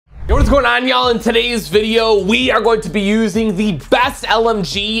Yo, what's going on, y'all? In today's video, we are going to be using the best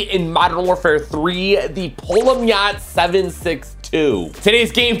LMG in Modern Warfare 3, the PULEMYOT 762.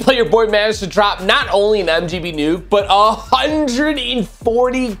 Today's gameplay, your boy managed to drop not only an MGB nuke, but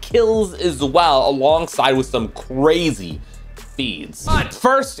 140 kills as well, alongside with some crazy feeds. But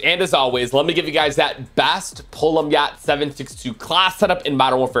first, and as always, let me give you guys that best PULEMYOT 762 class setup in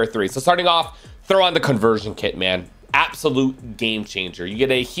Modern Warfare 3. So starting off, throw on the conversion kit, man. Absolute game changer. You get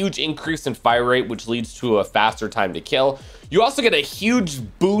a huge increase in fire rate, which leads to a faster time to kill. You also get a huge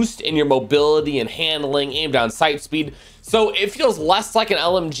boost in your mobility and handling, aim down sight speed. So it feels less like an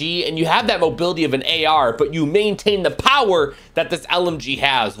LMG, and you have that mobility of an AR, but you maintain the power that this LMG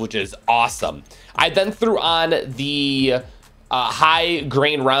has, which is awesome. I then threw on the high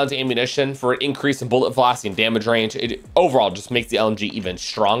grain rounds ammunition for an increase in bullet velocity and damage range. It overall just makes the LMG even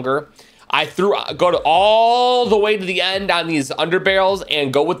stronger. I go to all the way to the end on these underbarrels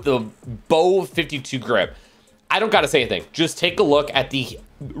and go with the bow 52 grip. I don't gotta say anything. Just take a look at the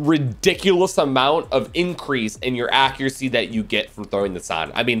ridiculous amount of increase in your accuracy that you get from throwing this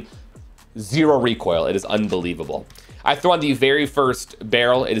on. I mean, zero recoil. It is unbelievable. I throw on the very first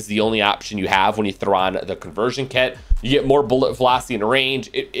barrel. It is the only option you have when you throw on the conversion kit. You get more bullet velocity and range.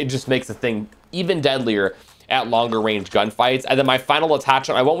 It just makes the thing even deadlier at longer range gunfights. And then my final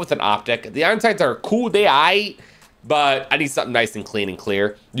attachment, I went with an optic. The iron sights are cool, but I need something nice and clean and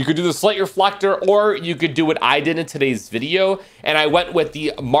clear. You could do the slate reflector, or you could do what I did in today's video, and I went with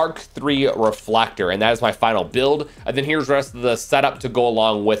the Mark III reflector, and that is my final build. And then here's the rest of the setup to go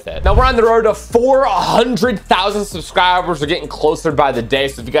along with it. Now we're on the road to 400,000 subscribers. We're getting closer by the day,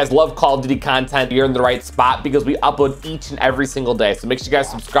 so if you guys love Call of Duty content, you're in the right spot because we upload each and every single day. So make sure you guys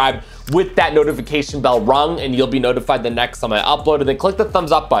subscribe with that notification bell rung, and you'll be notified the next time I upload. And then click the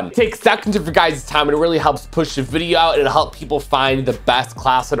thumbs up button. It takes seconds of your guys' time, and it really helps push the video out, and it'll help people find the best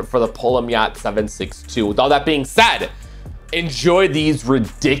class setup for the PULEMYOT 762. With all that being said, enjoy these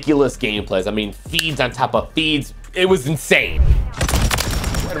ridiculous gameplays. I mean, feeds on top of feeds. It was insane.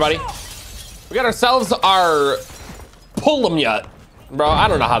 Hey, everybody, we got ourselves our PULEMYOT. Bro, I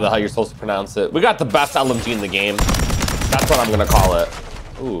don't know how the hell you're supposed to pronounce it. We got the best LMG in the game. That's what I'm gonna call it.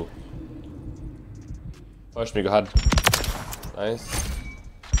 Ooh. Push me, go ahead. Nice.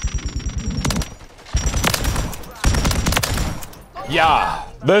 Yeah,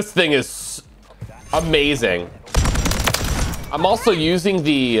 this thing is amazing. I'm also using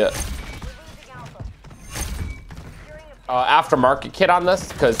the aftermarket kit on this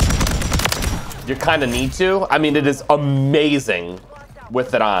because you kind of need to. I mean, it is amazing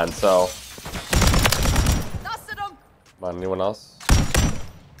with it on, so. Come on, anyone else?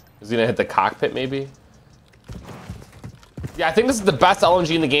 Is he gonna hit the cockpit, maybe? Yeah, I think this is the best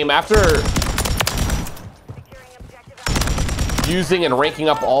LMG in the game after using and ranking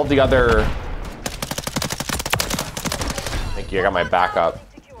up all the other. Thank you, I got my backup.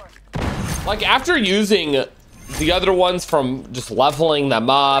 Like, after using the other ones from just leveling them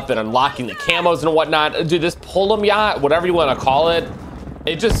up and unlocking the camos and whatnot, dude, this PULEMYOT, whatever you want to call it,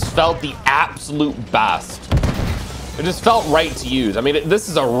 it just felt the absolute best. It just felt right to use. I mean, this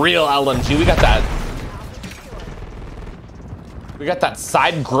is a real LMG. We got that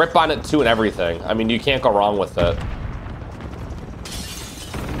side grip on it too and everything. I mean, you can't go wrong with it.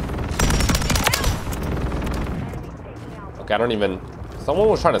 Okay, I don't even, someone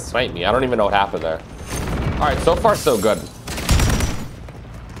was trying to snipe me. I don't even know what happened there. All right, so far so good.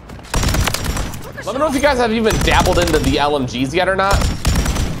 Let me know if you guys have even dabbled into the LMGs yet or not.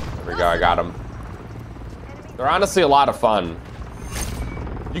 There we go, I got him. They're honestly a lot of fun.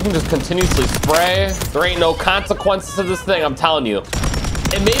 You can just continuously spray. There ain't no consequences to this thing, I'm telling you.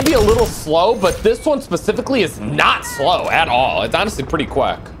 It may be a little slow, but this one specifically is not slow at all. It's honestly pretty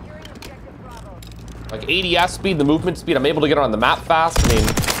quick. Like ADS speed, the movement speed, I'm able to get on the map fast. I mean,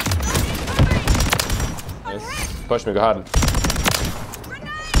 nice. Push me, go ahead.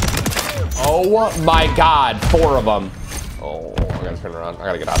 Oh my God, 4 of them. Oh, I gotta turn around. I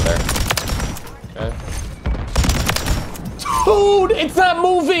gotta get out of there. Okay. Dude, it's not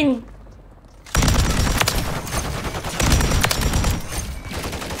moving.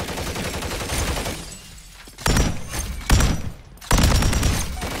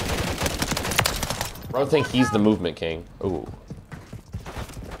 Bro, I think he's the movement king. Ooh.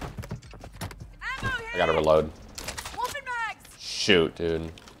 I gotta reload. Shoot,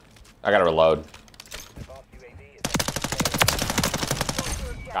 dude. I gotta reload.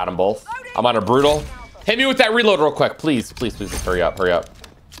 Got them both. I'm on a brutal. Hit me with that reload real quick, please. Please, please, hurry up, hurry up.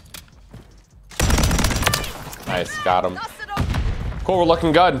 Nice, got him. Cool, we're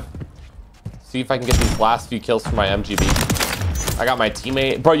looking good. See if I can get these last few kills for my MGB. I got my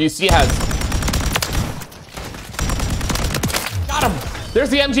teammate. Bro, you see has... Got him. There's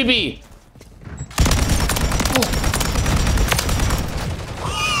the MGB.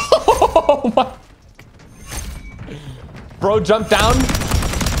 Oh my. Bro, jump down.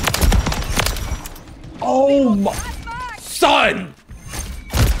 Oh my. Son.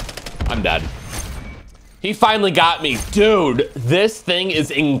 I'm dead. He finally got me. Dude, this thing is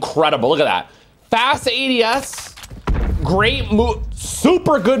incredible. Look at that. Fast ADS. Great move.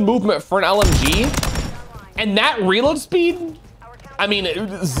 Super good movement for an LMG. And that reload speed, I mean,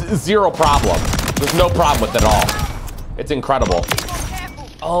 zero problem. There's no problem with it at all. It's incredible.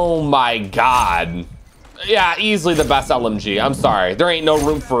 Oh my God. Yeah, easily the best LMG. I'm sorry. There ain't no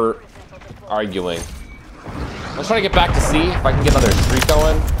room for arguing. Let's try to get back to C if I can get another streak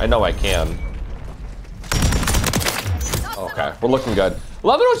going. I know I can. Okay, we're looking good.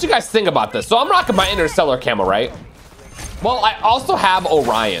 Let me know what you guys think about this. So I'm rocking my Interstellar camo, right? Well, I also have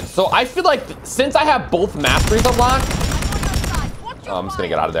Orion. So I feel like since I have both masteries unlocked, oh, I'm just gonna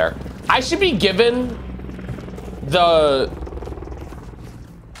get out of there. I should be given the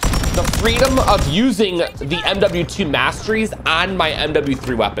freedom of using the MW2 masteries on my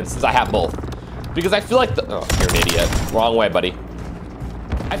MW3 weapon since I have both. Because I feel like oh, you're an idiot. Wrong way, buddy.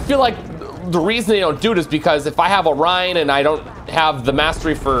 I feel like the reason they don't do it is because if I have Orion and I don't have the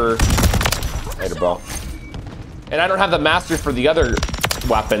mastery for later, bro. And I don't have the mastery for the other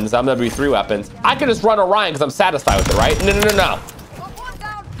weapons, MW3 weapons, I can just run Orion because I'm satisfied with it, right? No, no, no, no.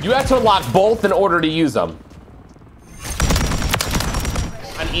 You have to unlock both in order to use them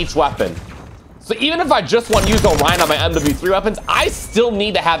on each weapon. So even if I just want to use Orion on my MW3 weapons, I still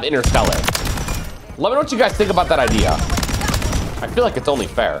need to have Interstellar. Let me know what you guys think about that idea. I feel like it's only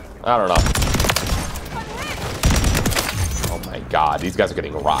fair. I don't know. Oh my God, these guys are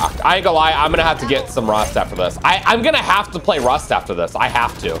getting rocked. I ain't gonna lie, I'm gonna have to get some Rust after this. I'm gonna have to play Rust after this. I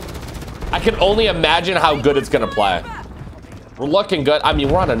have to. I can only imagine how good it's gonna play. We're looking good. I mean,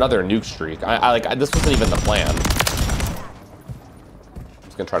 we're on another nuke streak. This wasn't even the plan. I'm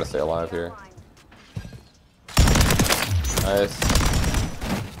just gonna try to stay alive here. Nice.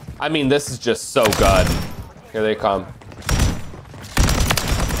 I mean, this is just so good. Here they come.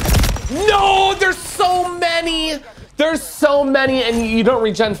 No, there's so many. There's so many, and you don't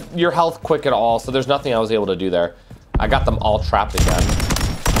regen your health quick at all, so there's nothing I was able to do there. I got them all trapped again.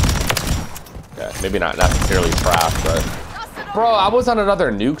 Okay, maybe not necessarily trapped, but... Bro, I was on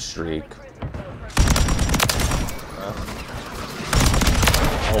another nuke streak.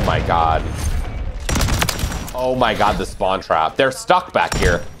 Oh my God. Oh my God, the spawn trap. They're stuck back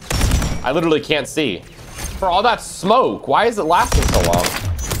here. I literally can't see. For all that smoke, why is it lasting so long?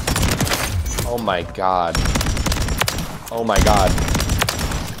 Oh my God. Oh my God.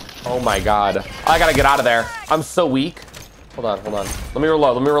 Oh my God. I gotta get out of there. I'm so weak. Hold on, hold on. Let me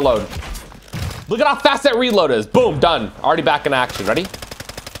reload, let me reload. Look at how fast that reload is. Boom, done. Already back in action. Ready?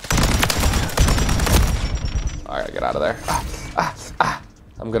 I gotta get out of there.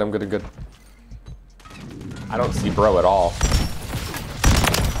 I'm good, I'm good, I'm good. I don't see bro at all.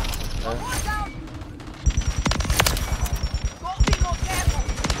 Oh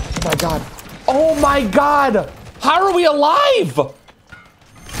my God. Oh my God. How are we alive?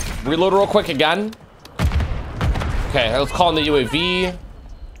 Reload real quick again. Okay, let's call in the UAV.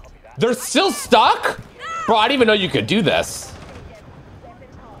 They're still stuck? Bro, I didn't even know you could do this.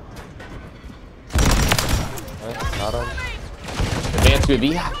 Got him. Advanced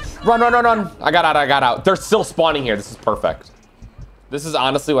UAV. Run, run, run, run. I got out, I got out. They're still spawning here. This is perfect. This is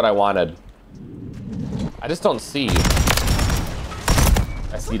honestly what I wanted. I just don't see.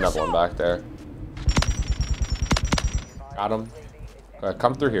 I see another one back there. Got him.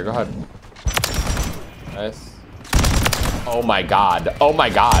 Come through here. Go ahead. Nice. Oh my God. Oh my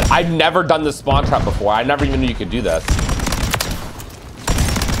God. I've never done this spawn trap before. I never even knew you could do this.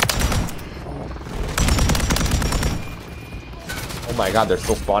 Oh my God. They're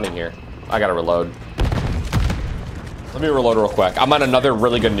still spawning here. I gotta reload. Let me reload real quick. I'm on another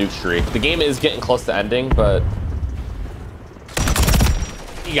really good nuke streak. The game is getting close to ending, but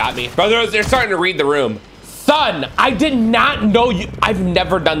you got me. Bro, they're starting to read the room. Son, I did not know you. I've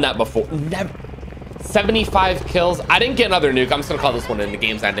never done that before. Never. 75 kills. I didn't get another nuke. I'm just gonna call this one in. The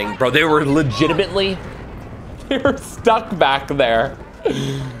game's ending. Bro, they were legitimately, they were stuck back there.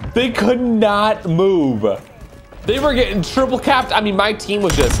 They could not move. They were getting triple capped. I mean, my team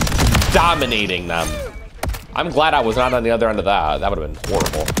was just dominating them. I'm glad I was not on the other end of that. That would have been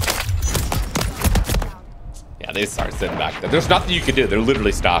horrible. Yeah, they start sitting back there. There's nothing you can do. They're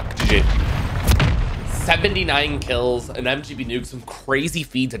literally stuck. GG. 79 kills, an MGB nuke, some crazy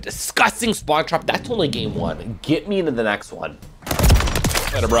feeds, a disgusting spawn trap. That's only game one. Get me into the next one.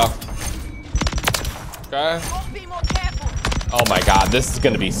 Later, bro. Okay. Oh my god, this is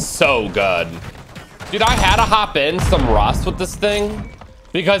gonna be so good. Dude, I had to hop in some rust with this thing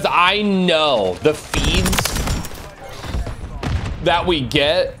because I know the feeds that we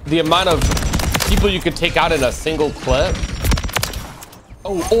get, the amount of people you could take out in a single clip.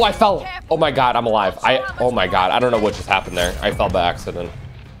 Oh, I fell. Oh my god, I'm alive. Oh my god, I don't know what just happened there. I fell by accident.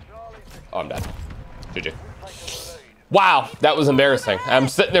 Oh, I'm dead. GG. Wow, that was embarrassing. I'm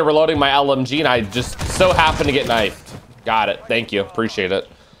sitting there reloading my LMG and I just so happened to get knifed. Got it. Thank you. Appreciate it.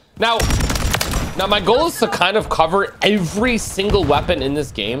 Now my goal is to kind of cover every single weapon in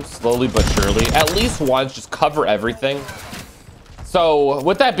this game, slowly but surely. At least once, just cover everything. So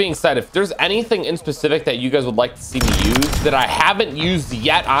with that being said, if there's anything in specific that you guys would like to see me use that I haven't used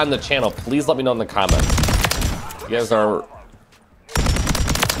yet on the channel, please let me know in the comments. You guys are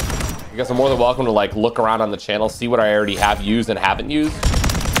more than welcome to like look around on the channel, see what I already have used and haven't used.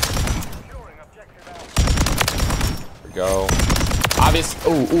 There we go.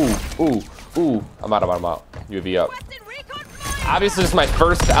 Obviously, ooh, I'm out. UAV up. Obviously, this is my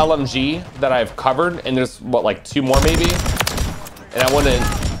first LMG that I've covered, and there's what, like 2 more maybe. And I wouldn't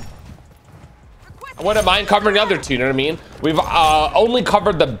mind covering the other 2, you know what I mean? We've only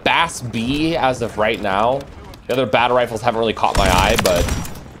covered the Bass B as of right now. The other battle rifles haven't really caught my eye, but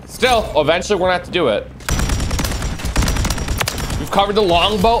still, eventually we're gonna have to do it. We've covered the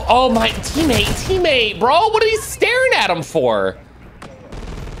longbow. Oh, my teammate, bro. What are you staring at him for?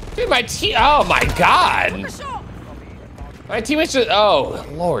 Dude, oh my god. My teammate's just, oh,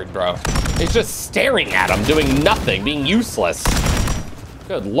 Lord, bro. He's just staring at him, doing nothing, being useless.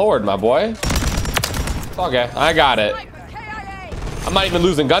 Good Lord, my boy. It's okay, I got it. I'm not even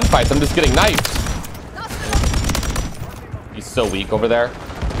losing gunfights, I'm just getting knifed. He's so weak over there.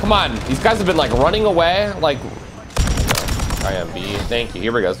 Come on, these guys have been like running away, like, IMB, thank you,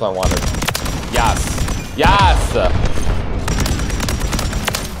 here we go, that's what I wanted. Yes.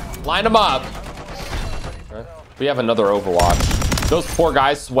 Line them up. Okay. We have another Overwatch. Those poor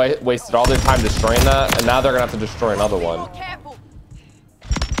guys wasted all their time destroying that, and now they're gonna have to destroy another one.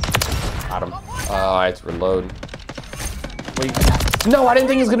 Got him. Oh, I had to reload. Wait. No, I didn't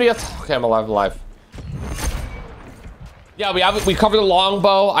think he was gonna be okay, I'm alive. Yeah, we covered the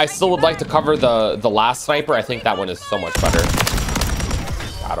longbow. I still would like to cover the last sniper. I think that one is so much better.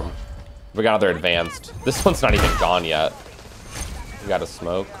 Got him. We got another advanced. This one's not even gone yet. We got a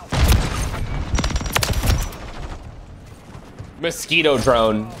smoke. Mosquito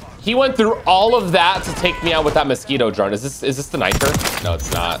drone. He went through all of that to take me out with that mosquito drone. Is this the sniper? No,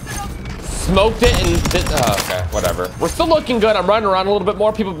 it's not. Smoked it and did, oh, okay, whatever. We're still looking good. I'm running around a little bit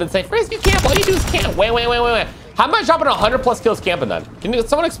more. People have been saying, Frizz, you camp. All you do is camp. Wait. How am I dropping 100+ kills camping then? Can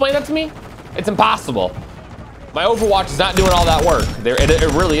someone explain that to me? It's impossible. My Overwatch is not doing all that work.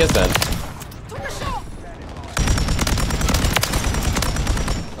 It really isn't.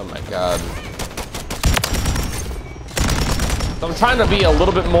 Oh my god. So I'm trying to be a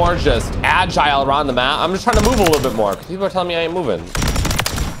little bit more just agile around the map. I'm just trying to move a little bit more because people are telling me I ain't moving.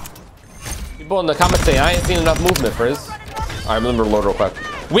 People in the comments say I ain't seen enough movement, Frizz. All right, remember to load real quick.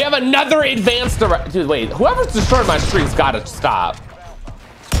 We have another advanced dude, wait, whoever's destroyed my streak's gotta stop.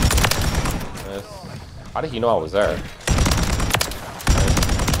 How did he know I was there?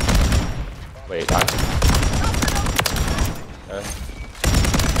 Wait, okay.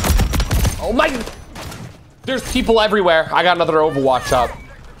 Oh my, there's people everywhere. I got another Overwatch up.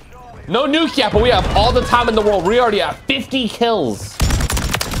 No nuke yet, but we have all the time in the world. We already have 50 kills.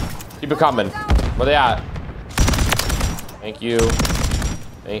 Keep it coming. Where they at? Thank you.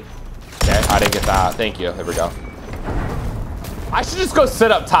 Okay, I didn't get that. Thank you. There we go. I should just go sit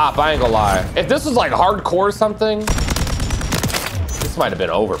up top. I ain't gonna lie. If this was like hardcore or something, this might have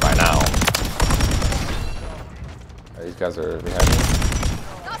been over by now. These guys are behind me.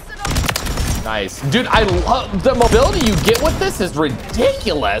 Nice. Dude, I love the mobility you get with this is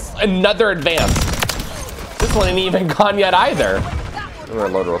ridiculous. Another advance. This one ain't even gone yet either. I'm gonna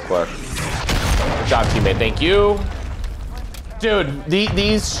load real quick. Good job, teammate. Thank you. Dude,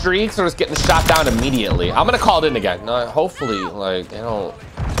 these streaks are just getting shot down immediately. I'm gonna call it in again. No, hopefully, like, they don't.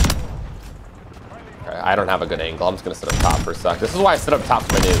 Okay, I don't have a good angle. I'm just gonna sit up top for a sec. This is why I sit up top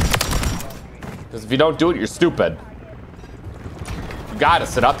for my nukes. Because if you don't do it, you're stupid. You gotta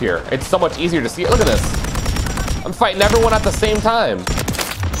sit up here. It's so much easier to see it. Look at this. I'm fighting everyone at the same time.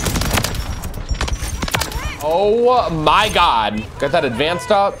 Oh my god. Got that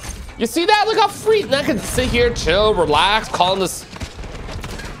advanced up. You see that? Look how free. I can sit here, chill, relax, calling the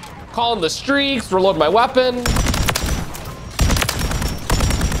streaks, reload my weapon.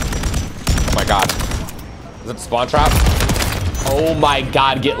 Oh my god. Is it the spawn trap? Oh my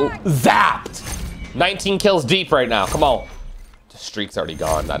God, get zapped. 19 kills deep right now. Come on. The streak's already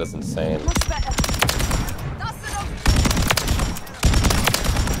gone. That is insane.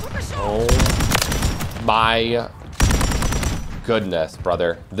 Oh my goodness,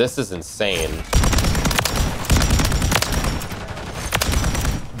 brother. This is insane.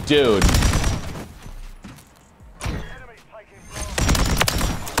 Dude.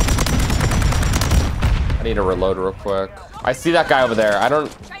 I need to reload real quick. I see that guy over there. I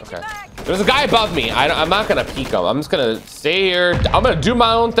don't... Okay. There's a guy above me. I'm not going to peek him. I'm just going to stay here. I'm going to do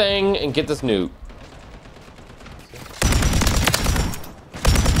my own thing and get this nuke.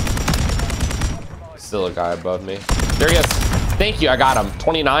 Still a guy above me. There he is. Thank you. I got him.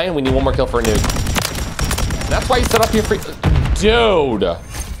 29. We need one more kill for a nuke. That's why you set up your free... Dude.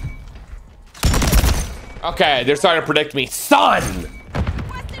 Okay. They're starting to predict me. Son!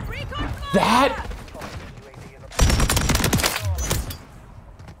 That...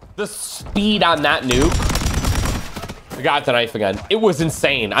 The speed on that nuke. I got the knife again. It was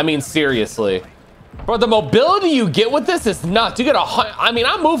insane. I mean, seriously. Bro, the mobility you get with this is nuts. You get I mean,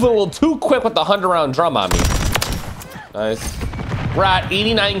 I'm moving a little too quick with the 100-round drum on me. Nice. We're at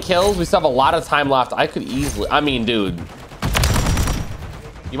 89 kills. We still have a lot of time left. I could easily... I mean, dude.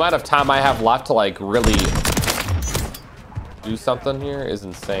 The amount of time I have left to, like, really do something here is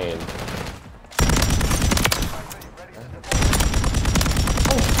insane.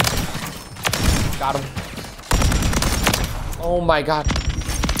 Got him. Oh my God.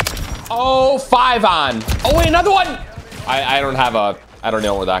 Oh, 5 on. Oh, wait, another one. I don't have a, I don't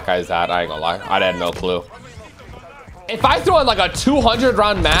know where that guy's at. I ain't gonna lie. I had no clue. If I throw in like a 200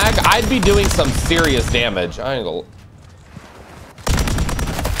 round mag, I'd be doing some serious damage. I ain't gonna.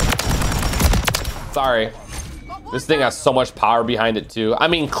 Sorry. This thing has so much power behind it too. I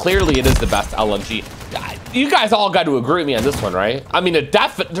mean, clearly it is the best LMG. You guys all got to agree with me on this one, right? I mean,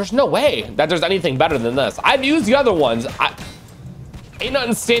 there's no way that there's anything better than this. I've used the other ones. Ain't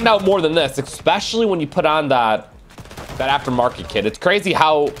nothing stand out more than this, especially when you put on that aftermarket kit. It's crazy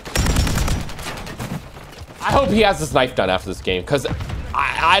how... I hope he has this knife done after this game, because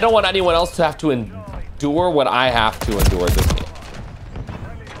I don't want anyone else to have to endure what I have to endure this game.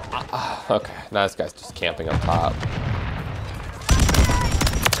 Okay, now this guy's just camping up top.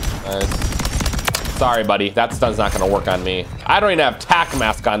 Nice. Sorry, buddy. That stun's not going to work on me. I don't even have tack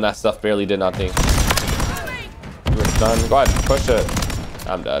mask on. That stuff barely did nothing. You were stunned. Go ahead. Push it.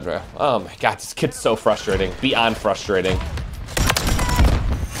 I'm dead, bro. Oh, my God. This kid's so frustrating. Beyond frustrating.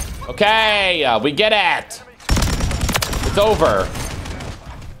 Okay. We get it. It's over.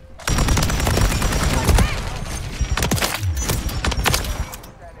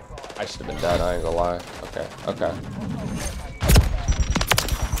 I should have been dead. I ain't gonna lie. Okay. Okay.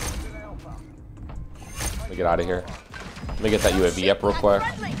 Let me get out of here. Let me get that UAV up real quick.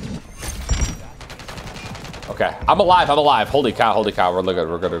 Okay, I'm alive. I'm alive. Holy cow. Holy cow. We're good.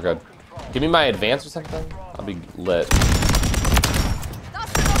 We're good. We're good. Give me my advance or something. I'll be lit.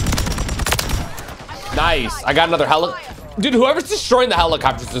 Nice. I got another Dude, whoever's destroying the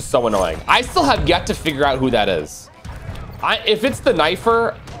helicopters is so annoying. I still have yet to figure out who that is. If it's the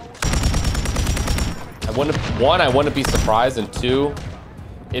knifer, I wouldn't be surprised, and 2,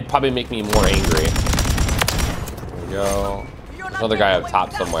 it'd probably make me more angry. There we go. There's another guy up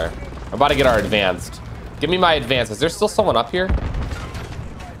top somewhere. I'm about to get our advanced. Give me my advance. Is there still someone up here?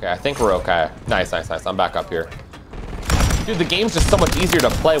 Okay, I think we're okay. Nice, nice, nice. I'm back up here. Dude, the game's just so much easier to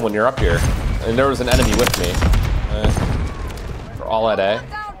play when you're up here. And there was an enemy with me. We're all at A.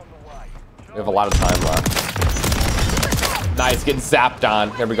 We have a lot of time left. Nice, getting zapped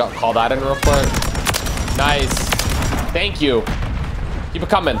on. Here we go. Call that in real quick. Nice. Thank you. Keep it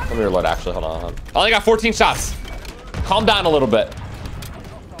coming. Let me reload, actually. Hold on. I only got 14 shots. Calm down a little bit.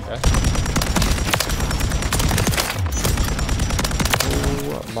 Okay.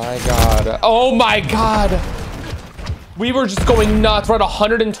 Oh my God. Oh my God. We were just going nuts. We're at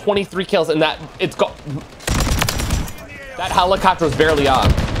 123 kills, and that helicopter was barely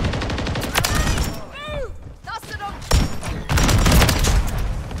on.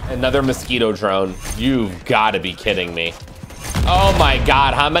 Another mosquito drone. You've got to be kidding me. Oh my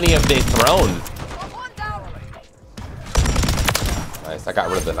God, how many have they thrown? Nice, I got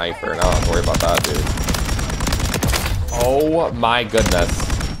rid of the knifer. Now I don't have to worry about that, dude. Oh my goodness.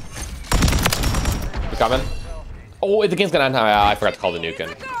 You coming? Oh, the game's gonna end. I forgot to call the nuke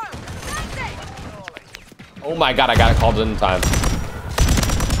in. Oh my God, I got it called in time.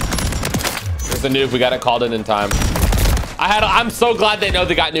 There's the nuke. We got it called in time. I'm so glad they know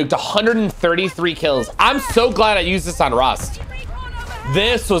they got nuked. 133 kills. I'm so glad I used this on Rust.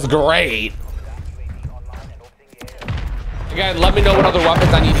 This was great. Again, let me know what other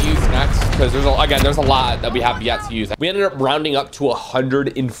weapons I need to use next, because there's a lot that we have yet to use. We ended up rounding up to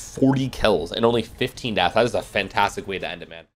 140 kills and only 15 deaths. That is a fantastic way to end it, man.